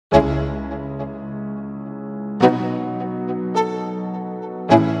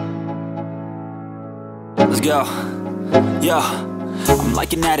Let's go. Yo, I'm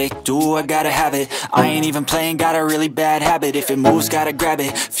like an addict, ooh, I gotta have it. I ain't even playing, got a really bad habit. If it moves, gotta grab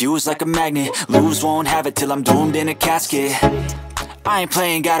it, fuse like a magnet. Lose, won't have it till I'm doomed in a casket. I ain't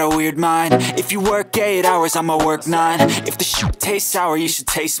playing, got a weird mind. If you work 8 hours, I'ma work 9. If the shoot tastes sour, you should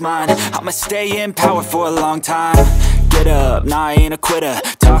taste mine. I'ma stay in power for a long time. Get up, nah, I ain't a quitter.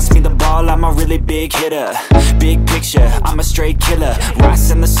 Toss me the ball, I'm a really big hitter. Big picture, I'm a straight killer.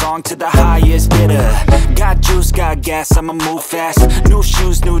 Rising the song to the highest bidder. Got juice, got gas, I'ma move fast. New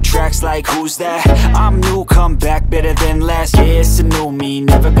shoes, new tracks, like who's that? I'm new, come back, better than last. Yeah, it's a new me,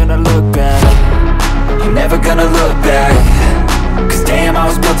 never gonna look back. I'm never gonna look back. Cause damn, I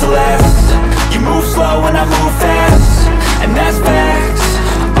was built to last. You move slow and I move fast, and that's facts.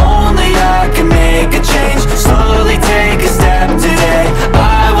 Only I can make a change. Slowly take a step today.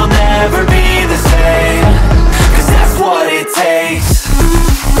 I will never be the same. Cause that's what it takes.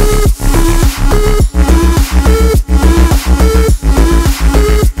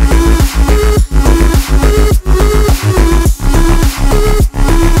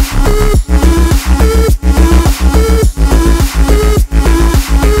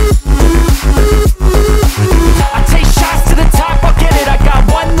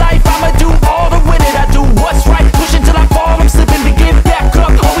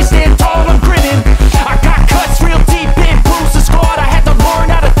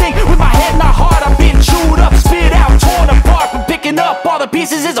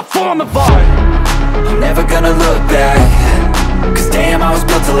 Pieces is a form of art. I'm never gonna look back. Cause damn, I was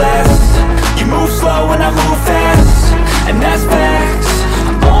built to last. You move slow and I move fast, and that's facts.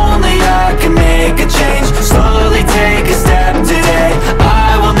 Only I can make a change. Slowly take a step today.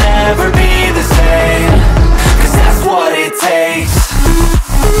 I will never be